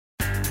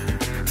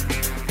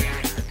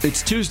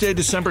It's Tuesday,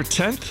 December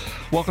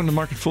 10th. Welcome to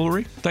Market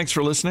Foolery. Thanks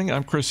for listening.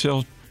 I'm Chris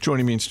Hill.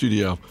 Joining me in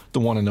studio, the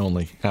one and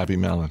only Abby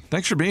Mallon.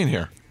 Thanks for being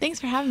here. Thanks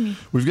for having me.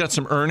 We've got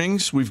some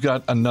earnings. We've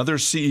got another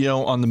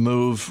CEO on the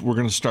move. We're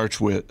going to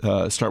start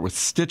with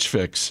Stitch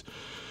Fix,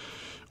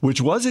 which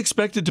was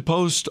expected to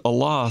post a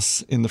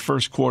loss in the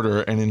first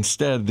quarter, and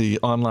instead the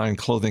online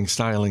clothing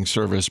styling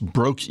service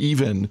broke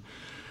even.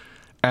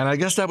 And I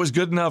guess that was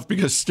good enough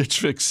because Stitch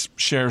Fix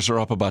shares are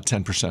up about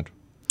 10%.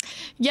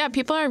 Yeah,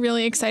 people are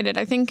really excited.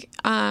 I think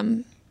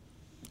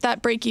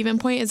that break-even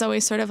point is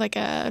always sort of like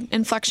a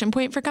inflection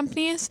point for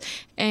companies.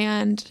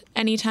 And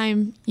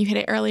anytime you hit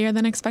it earlier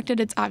than expected,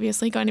 it's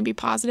obviously going to be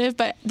positive.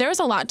 But there's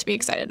a lot to be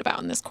excited about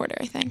in this quarter,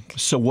 I think.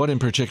 So what in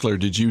particular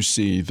did you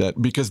see that,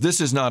 because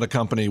this is not a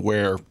company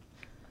where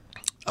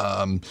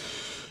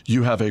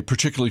you have a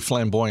particularly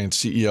flamboyant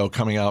CEO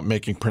coming out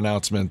making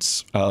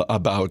pronouncements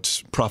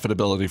about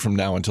profitability from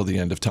now until the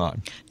end of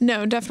time.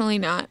 No, definitely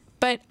not.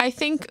 But I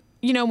think,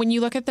 when you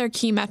look at their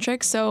key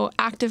metrics, so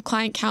active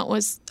client count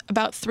was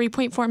about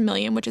 3.4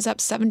 million, which is up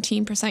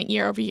 17%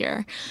 year over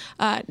year.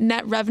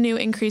 Net revenue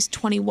increased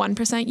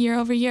 21% year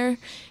over year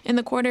in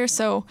the quarter.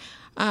 So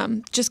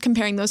just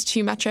comparing those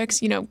two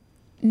metrics,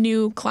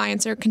 new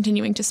clients are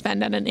continuing to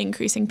spend at an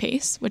increasing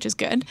pace, which is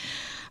good.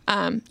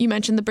 You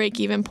mentioned the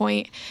break-even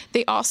point.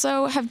 They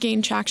also have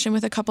gained traction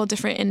with a couple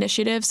different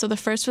initiatives. So the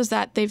first was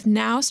that they've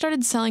now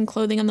started selling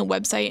clothing on the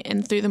website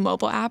and through the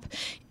mobile app,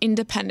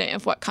 independent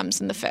of what comes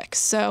in the fix.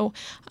 So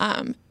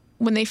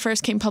when they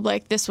first came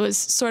public, this was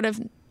sort of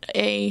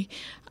a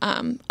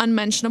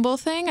unmentionable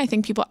thing. I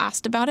think people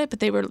asked about it, but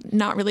they were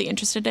not really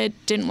interested in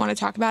it, didn't want to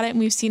talk about it. And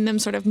we've seen them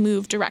sort of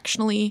move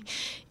directionally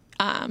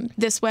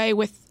this way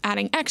with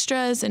adding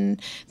extras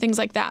and things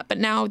like that. But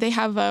now they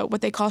have what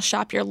they call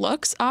Shop Your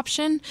Looks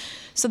option.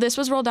 So this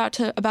was rolled out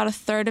to about a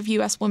third of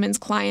U.S. women's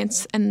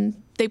clients,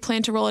 and they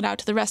plan to roll it out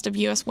to the rest of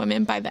U.S.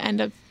 women by the end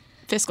of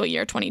fiscal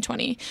year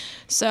 2020.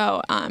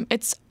 So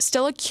it's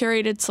still a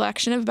curated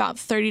selection of about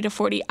 30 to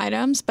 40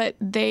 items, but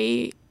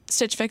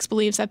Stitch Fix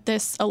believes that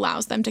this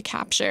allows them to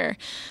capture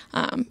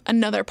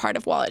another part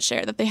of wallet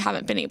share that they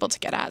haven't been able to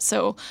get at.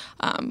 So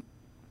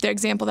the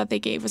example that they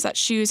gave was that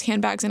shoes,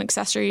 handbags, and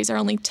accessories are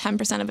only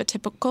 10% of a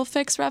typical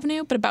Fix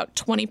revenue, but about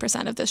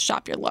 20% of this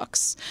Shop Your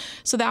Looks.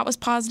 So that was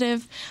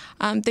positive.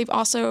 They've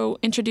also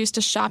introduced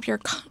a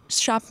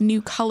Shop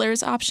New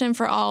Colors option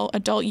for all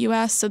adult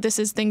U.S. So this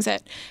is things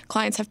that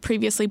clients have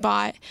previously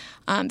bought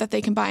that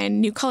they can buy in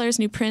new colors,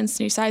 new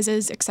prints, new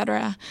sizes,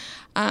 etc.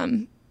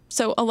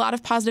 So a lot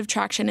of positive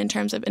traction in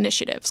terms of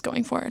initiatives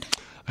going forward.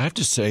 I have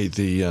to say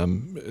the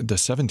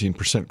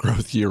 17%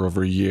 growth year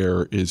over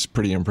year is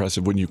pretty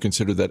impressive when you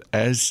consider that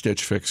as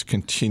Stitch Fix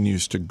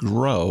continues to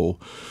grow,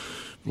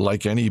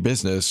 like any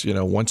business,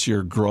 once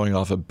you're growing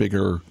off a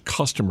bigger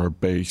customer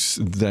base,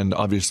 then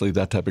obviously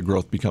that type of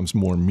growth becomes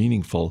more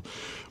meaningful.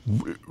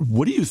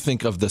 What do you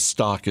think of the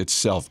stock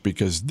itself?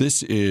 Because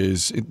this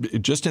is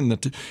just in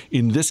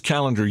this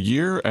calendar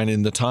year and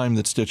in the time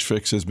that Stitch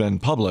Fix has been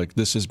public,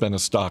 this has been a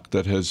stock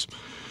that has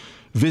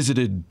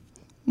visited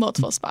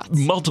multiple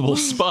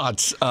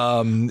spots.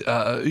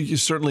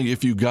 Certainly,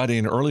 if you got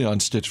in early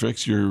on Stitch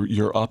Fix,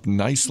 you're up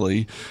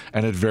nicely,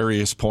 and at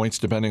various points,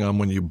 depending on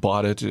when you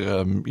bought it,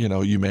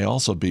 you may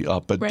also be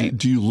up. But right.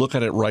 Do you look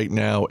at it right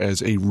now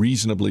as a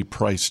reasonably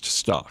priced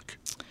stock?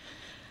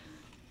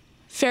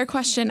 Fair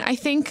question. I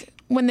think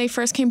when they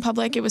first came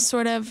public, it was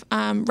sort of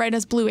right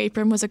as Blue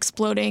Apron was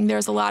exploding. There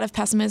was a lot of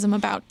pessimism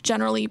about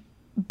generally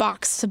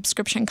box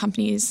subscription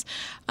companies.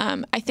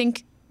 I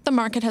think the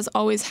market has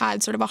always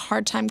had sort of a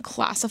hard time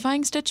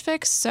classifying Stitch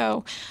Fix.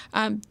 So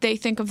they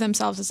think of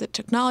themselves as a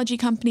technology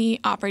company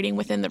operating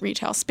within the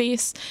retail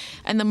space.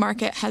 And the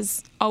market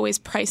has always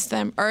priced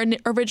them, or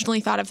originally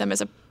thought of them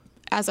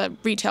as a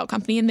retail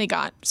company. And they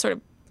got sort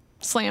of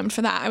slammed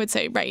for that, I would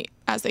say, right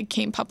as they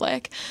came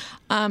public.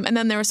 And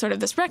then there was sort of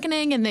this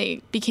reckoning, and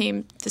they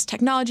became this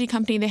technology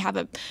company. They have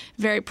a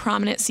very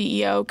prominent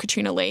CEO,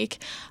 Katrina Lake.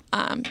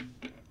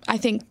 I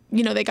think,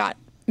 they got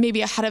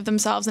maybe ahead of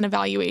themselves in a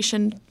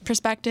valuation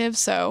perspective.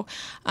 So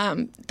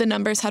the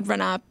numbers had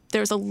run up.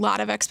 There was a lot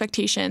of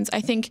expectations.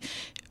 I think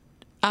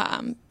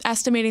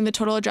estimating the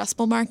total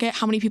addressable market,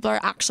 how many people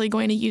are actually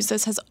going to use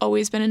this, has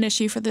always been an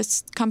issue for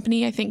this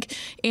company. I think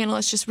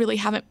analysts just really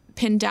haven't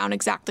pinned down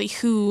exactly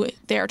who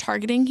they're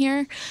targeting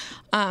here.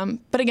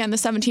 But again, the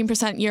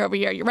 17% year over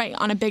year, you're right,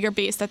 on a bigger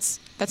base, that's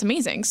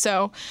amazing.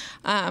 So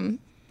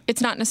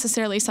it's not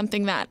necessarily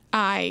something that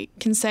I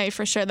can say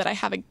for sure that I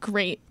have a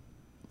great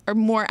or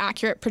more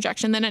accurate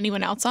projection than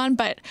anyone else on,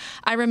 but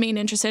I remain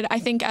interested. I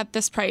think at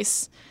this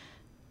price,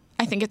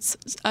 I think it's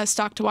a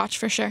stock to watch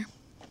for sure.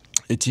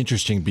 It's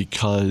interesting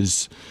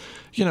because,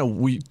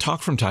 we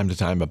talk from time to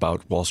time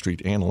about Wall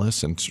Street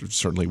analysts, and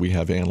certainly we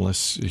have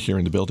analysts here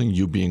in the building,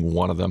 you being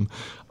one of them.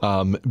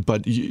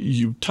 But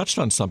you touched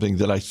on something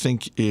that I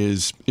think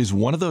is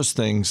one of those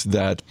things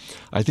that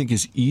I think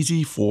is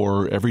easy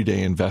for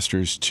everyday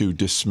investors to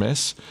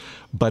dismiss,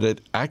 but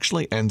it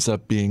actually ends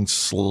up being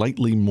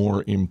slightly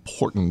more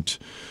important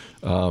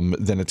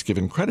than it's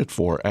given credit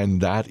for.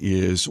 And that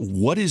is,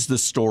 what is the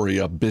story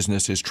a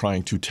business is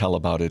trying to tell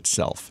about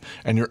itself?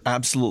 And you're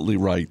absolutely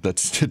right that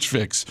Stitch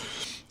Fix,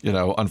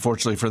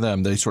 unfortunately for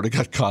them, they sort of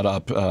got caught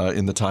up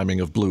in the timing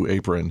of Blue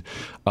Apron.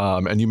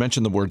 And you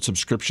mentioned the word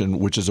subscription,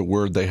 which is a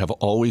word they have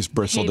always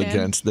bristled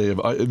against. They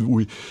have,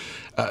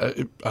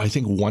 I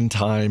think one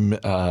time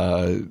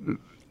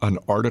an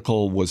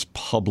article was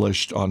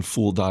published on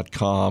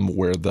Fool.com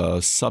where the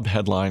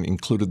subheadline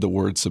included the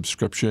word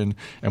subscription,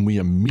 and we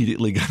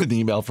immediately got an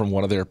email from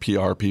one of their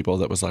PR people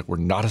that was like, "We're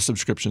not a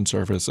subscription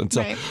service." And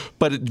so,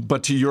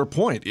 but to your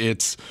point,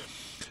 it's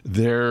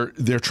they're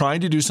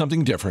trying to do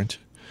something different.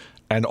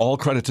 And all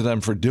credit to them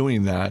for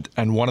doing that.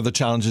 And one of the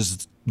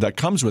challenges that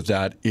comes with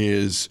that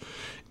is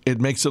it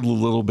makes it a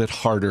little bit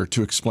harder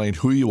to explain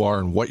who you are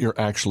and what you're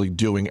actually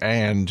doing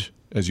and,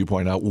 as you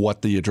point out,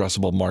 what the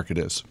addressable market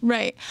is.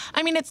 Right.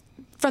 I mean, it's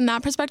from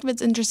that perspective,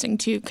 it's interesting,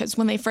 too, because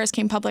when they first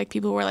came public,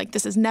 people were like,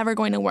 this is never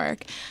going to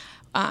work.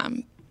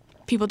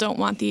 People don't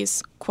want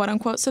these quote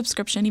unquote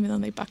subscription, even though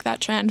they buck that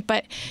trend.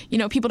 But,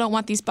 people don't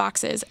want these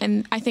boxes.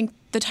 And I think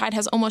the tide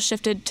has almost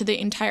shifted to the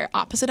entire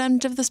opposite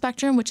end of the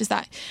spectrum, which is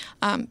that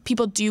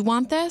people do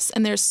want this.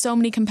 And there's so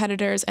many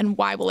competitors. And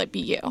why will it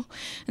be you?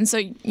 And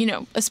so,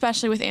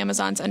 especially with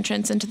Amazon's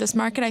entrance into this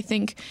market, I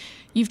think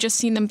you've just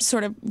seen them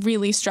sort of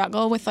really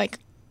struggle with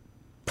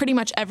pretty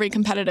much every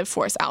competitive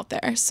force out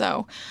there.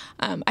 So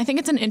I think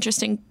it's an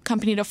interesting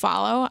company to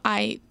follow.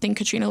 I think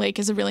Katrina Lake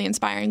is a really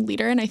inspiring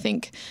leader, and I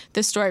think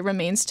this story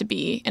remains to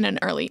be in an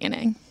early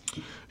inning.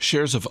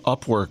 Shares of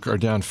Upwork are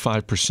down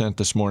 5%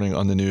 this morning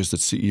on the news that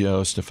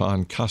CEO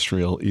Stefan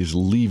Kasriel is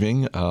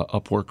leaving.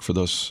 Upwork, for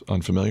those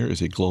unfamiliar,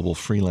 is a global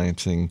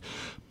freelancing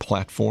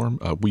platform.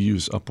 We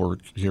use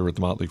Upwork here at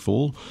The Motley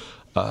Fool.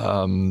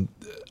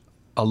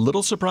 A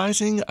little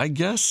surprising, I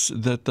guess,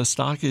 that the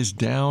stock is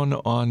down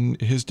on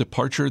his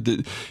departure.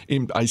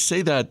 I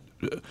say that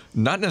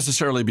not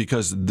necessarily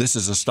because this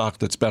is a stock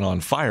that's been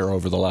on fire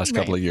over the last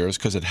couple of years,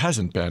 because it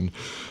hasn't been,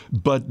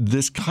 but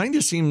this kind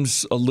of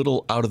seems a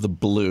little out of the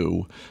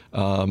blue.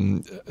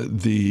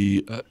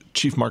 The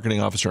chief marketing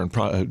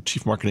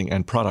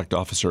and product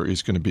officer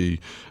is going to be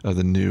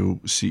the new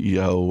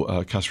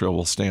CEO. Kasriel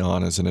will stay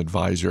on as an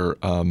advisor.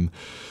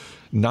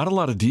 Not a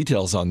lot of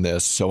details on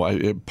this,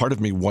 so part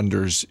of me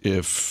wonders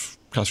if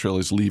Kasriel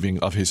is leaving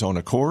of his own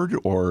accord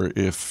or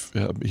if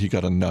he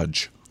got a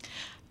nudge.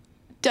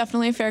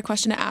 Definitely a fair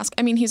question to ask.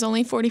 I mean, he's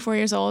only 44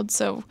 years old,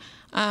 so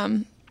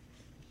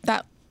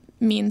that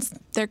means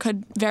there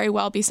could very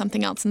well be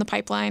something else in the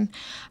pipeline.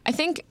 I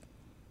think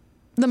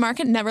the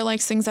market never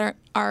likes things that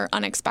are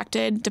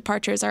unexpected.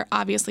 Departures are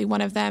obviously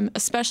one of them,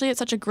 especially at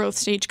such a growth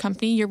stage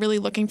company. You're really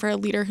looking for a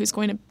leader who's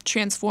going to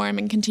transform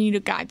and continue to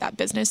guide that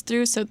business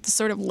through. So the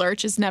sort of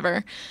lurch is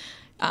never,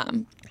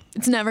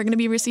 it's never going to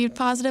be received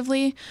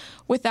positively.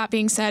 With that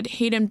being said,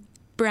 Hayden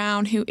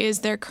Brown, who is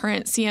their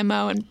current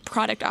CMO and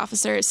product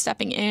officer, is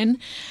stepping in.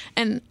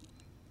 And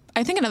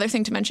I think another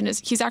thing to mention is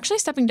he's actually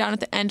stepping down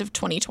at the end of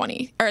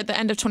 2020 or at the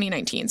end of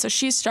 2019. So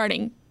she's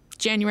starting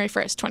January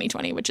 1st,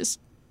 2020, which is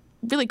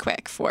really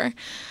quick for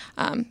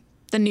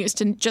the news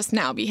to just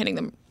now be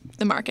hitting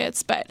the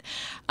markets. But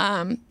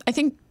I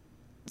think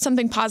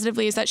something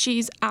positively is that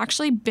she's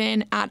actually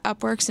been at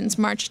Upwork since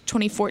March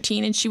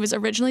 2014, and she was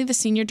originally the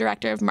senior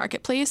director of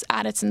Marketplace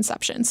at its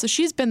inception. So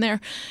she's been there.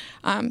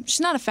 She's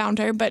not a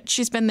founder, but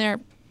she's been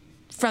there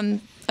from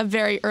a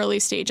very early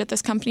stage at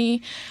this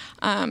company.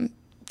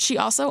 She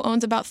also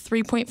owns about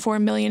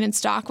 $3.4 million in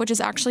stock, which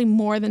is actually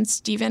more than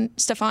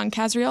Stefan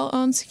Kasriel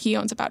owns. He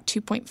owns about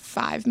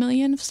 $2.5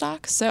 million of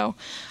stock. So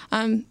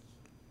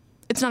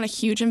it's not a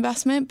huge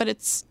investment, but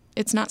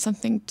it's not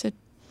something to,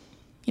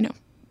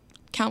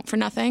 count for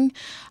nothing.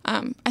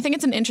 I think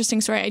it's an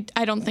interesting story.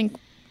 I don't think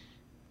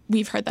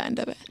we've heard the end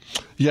of it.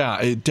 Yeah,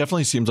 it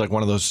definitely seems like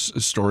one of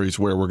those stories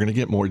where we're going to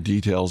get more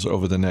details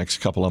over the next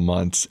couple of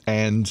months.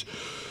 And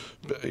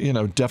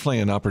definitely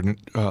an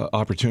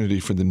opportunity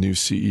for the new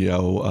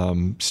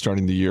CEO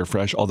starting the year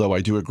fresh. Although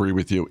I do agree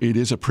with you, it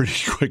is a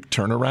pretty quick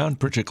turnaround,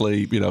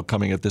 particularly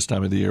coming at this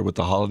time of the year with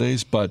the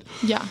holidays. But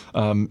yeah,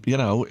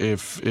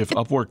 if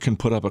Upwork can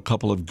put up a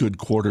couple of good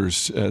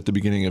quarters at the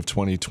beginning of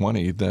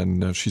 2020,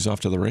 then she's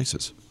off to the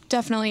races.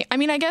 Definitely. I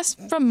mean, I guess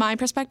from my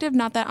perspective,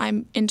 not that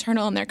I'm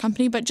internal in their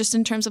company, but just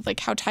in terms of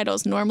how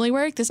titles normally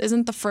work, this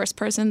isn't the first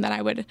person that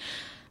I would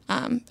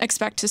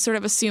expect to sort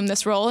of assume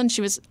this role, and she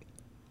was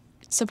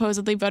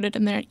supposedly voted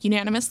in there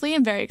unanimously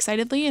and very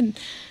excitedly. And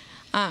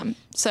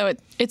so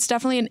it's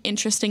definitely an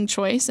interesting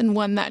choice and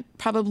one that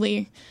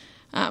probably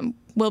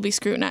will be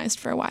scrutinized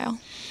for a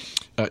while.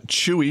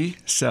 Chewy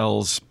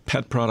sells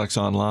pet products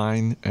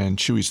online, and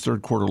Chewy's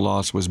third quarter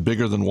loss was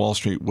bigger than Wall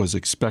Street was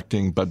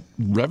expecting, but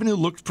revenue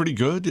looked pretty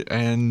good,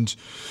 and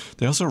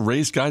they also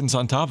raised guidance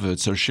on top of it.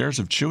 So shares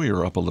of Chewy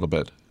are up a little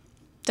bit.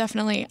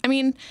 Definitely. I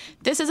mean,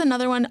 this is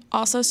another one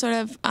also sort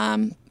of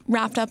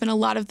wrapped up in a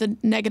lot of the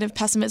negative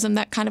pessimism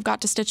that kind of got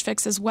to Stitch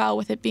Fix as well,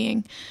 with it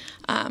being,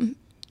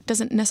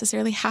 doesn't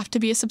necessarily have to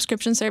be a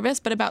subscription service,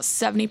 but about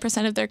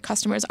 70% of their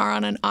customers are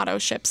on an auto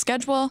ship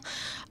schedule.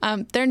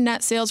 Their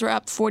net sales were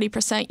up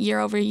 40% year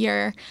over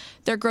year.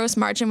 Their gross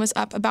margin was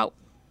up about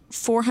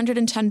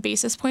 410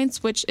 basis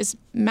points, which is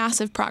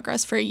massive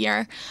progress for a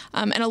year.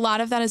 And a lot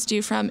of that is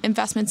due from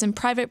investments in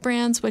private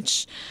brands,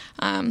 which,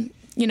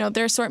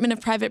 their assortment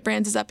of private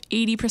brands is up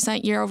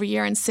 80% year over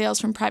year, and sales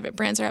from private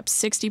brands are up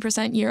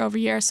 60% year over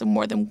year, so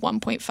more than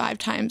 1.5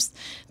 times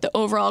the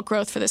overall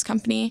growth for this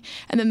company.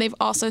 And then they've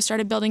also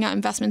started building out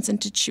investments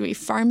into Chewy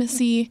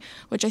Pharmacy,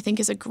 which I think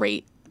is a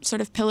great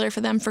sort of pillar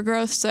for them for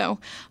growth. So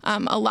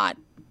a lot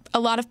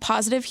of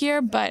positive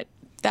here, but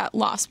that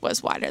loss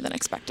was wider than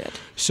expected.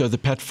 So the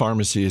pet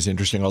pharmacy is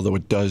interesting, although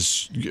it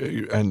does,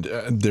 and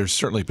there's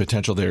certainly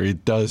potential there,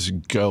 it does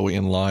go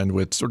in line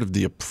with sort of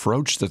the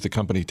approach that the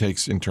company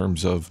takes in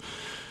terms of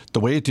the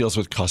way it deals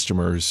with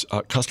customers.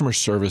 Customer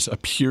service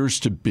appears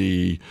to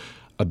be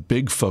a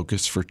big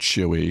focus for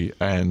Chewy.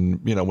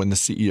 And, when the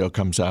CEO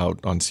comes out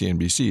on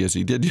CNBC, as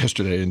he did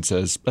yesterday, and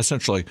says,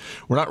 essentially,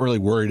 we're not really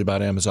worried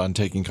about Amazon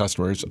taking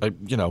customers,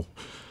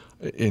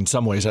 in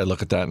some ways, I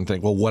look at that and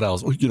think, well, what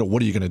else? What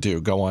are you going to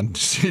do? Go on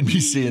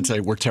CNBC and say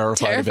we're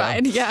terrified about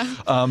it? Yeah.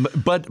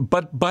 But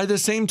by the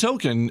same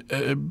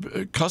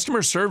token,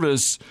 customer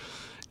service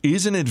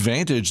is an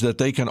advantage that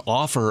they can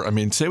offer. I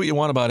mean, say what you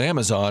want about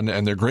Amazon,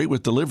 and they're great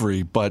with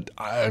delivery, but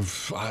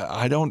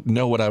I don't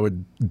know what I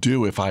would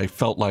do if I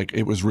felt like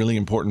it was really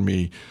important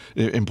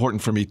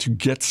for me to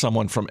get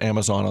someone from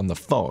Amazon on the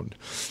phone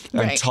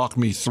and talk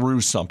me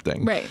through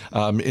something. Right.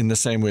 In the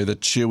same way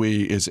that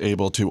Chewy is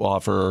able to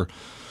offer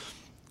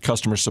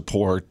customer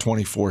support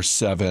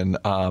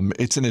 24/7.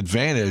 It's an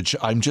advantage.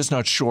 I'm just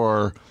not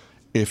sure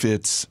if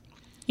it's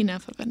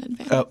enough of an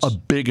advantage. A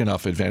big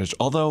enough advantage.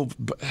 Although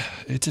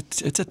it's a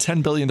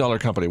 $10 billion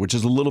company, which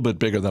is a little bit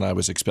bigger than I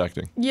was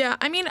expecting. Yeah,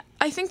 I mean,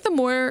 I think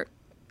the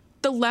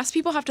less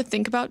people have to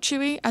think about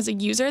Chewy as a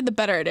user, the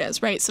better it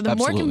is, right? So the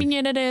more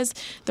convenient it is,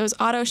 those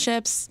auto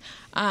ships,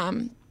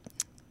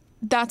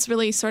 that's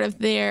really sort of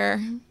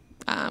their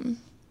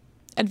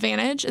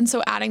advantage. And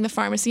so adding the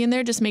pharmacy in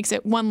there just makes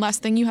it one less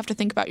thing you have to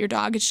think about your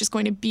dog. It's just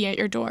going to be at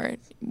your door.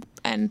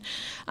 And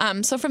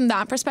so from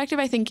that perspective,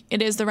 I think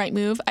it is the right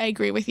move. I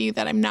agree with you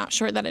that I'm not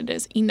sure that it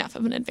is enough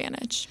of an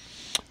advantage.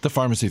 The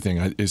pharmacy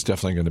thing is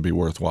definitely going to be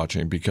worth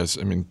watching because,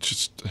 I mean,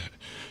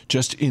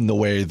 just in the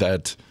way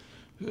that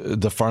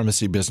the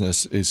pharmacy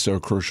business is so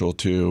crucial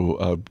to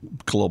a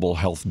global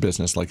health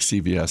business like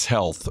CVS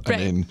Health. Right.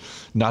 I mean,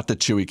 not that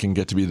Chewy can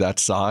get to be that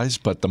size,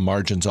 but the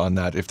margins on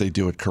that, if they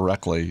do it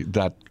correctly,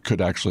 that could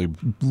actually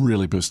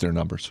really boost their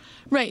numbers.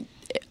 Right.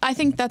 I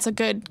think that's a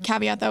good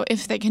caveat, though,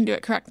 if they can do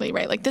it correctly,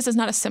 right? Like, this is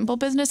not a simple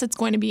business. It's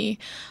going to be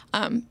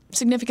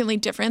significantly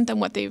different than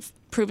what they've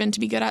proven to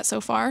be good at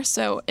so far.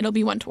 So it'll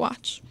be one to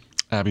watch.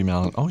 Abby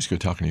Mallon, always good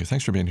talking to you.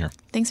 Thanks for being here.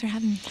 Thanks for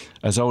having me.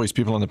 As always,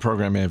 people on the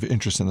program may have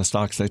interest in the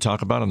stocks they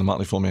talk about, and the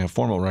Motley Fool may have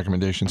formal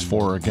recommendations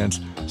for or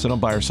against. So don't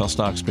buy or sell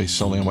stocks based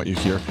solely on what you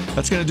hear.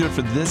 That's going to do it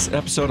for this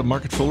episode of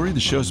Market Foolery. The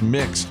show's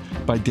mixed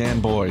by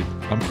Dan Boyd.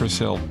 I'm Chris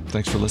Hill.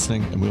 Thanks for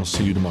listening, and we'll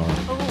see you tomorrow.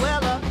 Oh,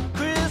 well,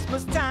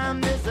 Christmas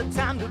time is a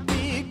time to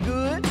be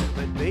good,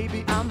 but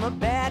baby, I'm a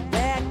bad,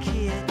 bad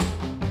kid.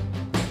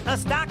 A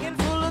stocking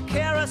full of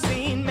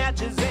kerosene,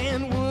 matches,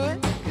 and wood,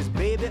 'cause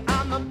baby,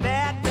 I'm a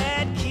bad,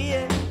 bad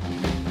kid.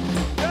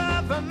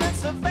 Government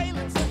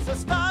surveillance since I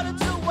started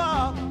to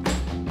walk,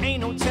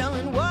 ain't no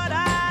telling what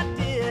I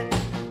did.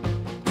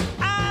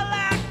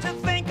 I like to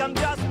think I'm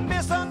just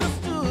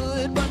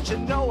misunderstood, but you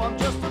know I'm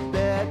just a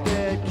bad,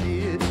 bad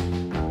kid.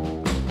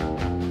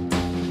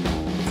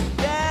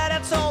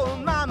 Daddy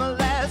told Mama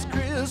last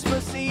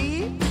Christmas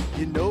Eve,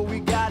 you know we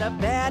got a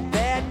bad,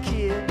 bad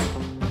kid.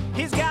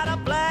 He's got a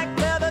black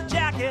leather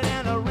jacket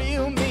and a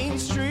real mean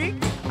streak.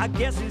 I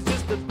guess he's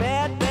just a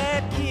bad,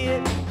 bad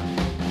kid.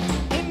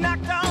 He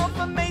knocked off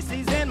a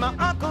Macy's and my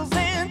uncle's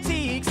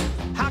antiques,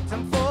 hocked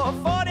him for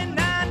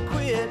 49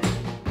 quid.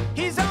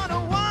 He's on a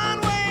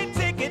one-way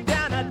ticket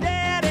down a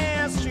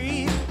dead-end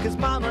street, 'cause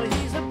mama,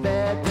 he's a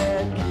bad,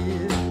 bad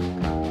kid.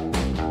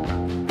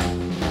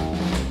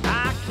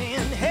 I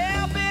can't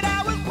help it,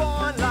 I was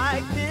born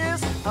like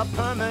this, a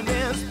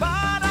permanent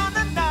spot on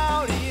the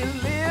naughty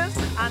list.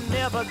 I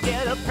never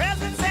get a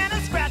present,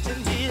 Santa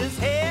scratching his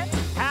head.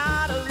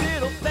 How'd a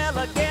little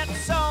fella get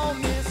so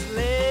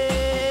misled?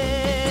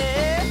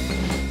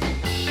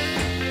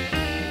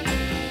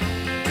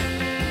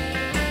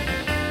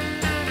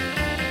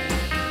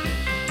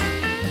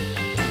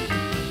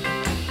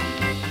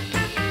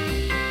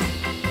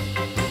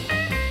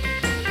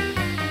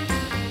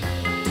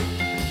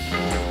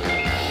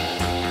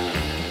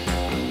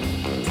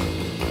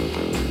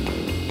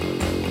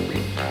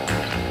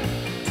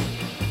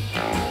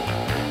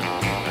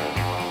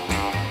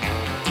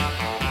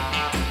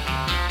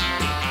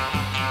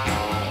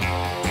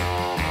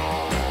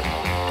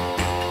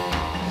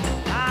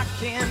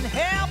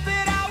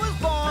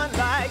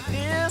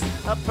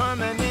 A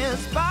permanent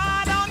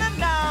spot on the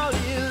naughty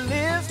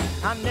list.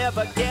 I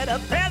never get a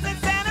present,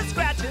 Santa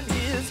scratching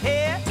his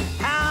head.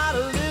 How'd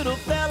a little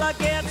fella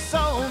get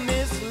so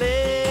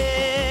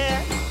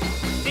misled?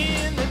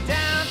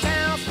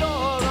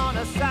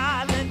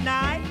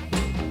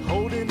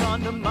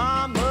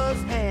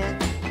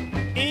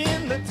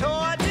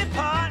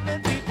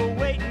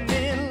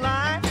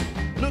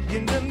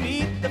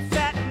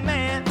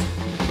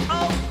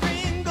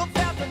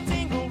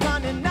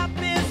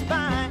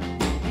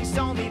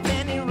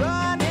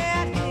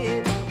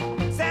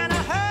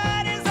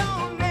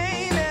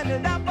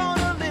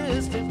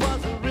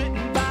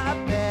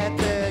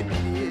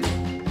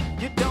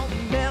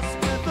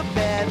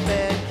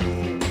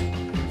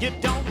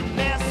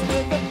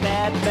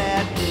 bad, bad